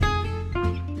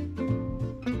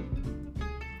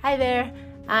Hi there,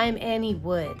 I'm Annie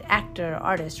Wood, actor,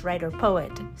 artist, writer,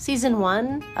 poet. Season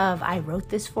 1 of I Wrote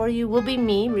This For You will be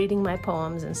me reading my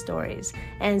poems and stories.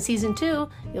 And Season 2,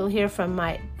 you'll hear from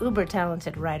my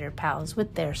uber-talented writer pals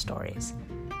with their stories.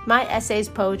 My essays,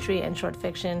 poetry, and short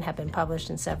fiction have been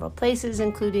published in several places,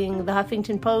 including The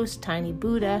Huffington Post, Tiny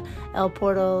Buddha, El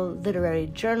Portal Literary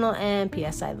Journal, and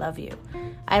P.S. I Love You.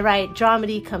 I write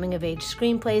dramedy, coming-of-age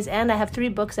screenplays, and I have 3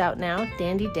 books out now,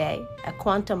 Dandy Day, A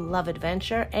Quantum Love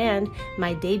Adventure, and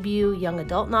my debut young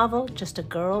adult novel, Just a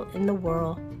Girl in the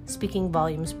Whirl, Speaking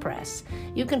Volumes Press.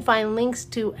 You can find links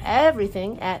to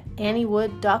everything at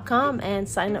anniewood.com and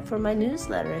sign up for my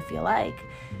newsletter if you like.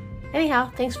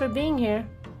 Anyhow, thanks for being here.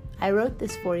 I wrote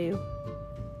this for you.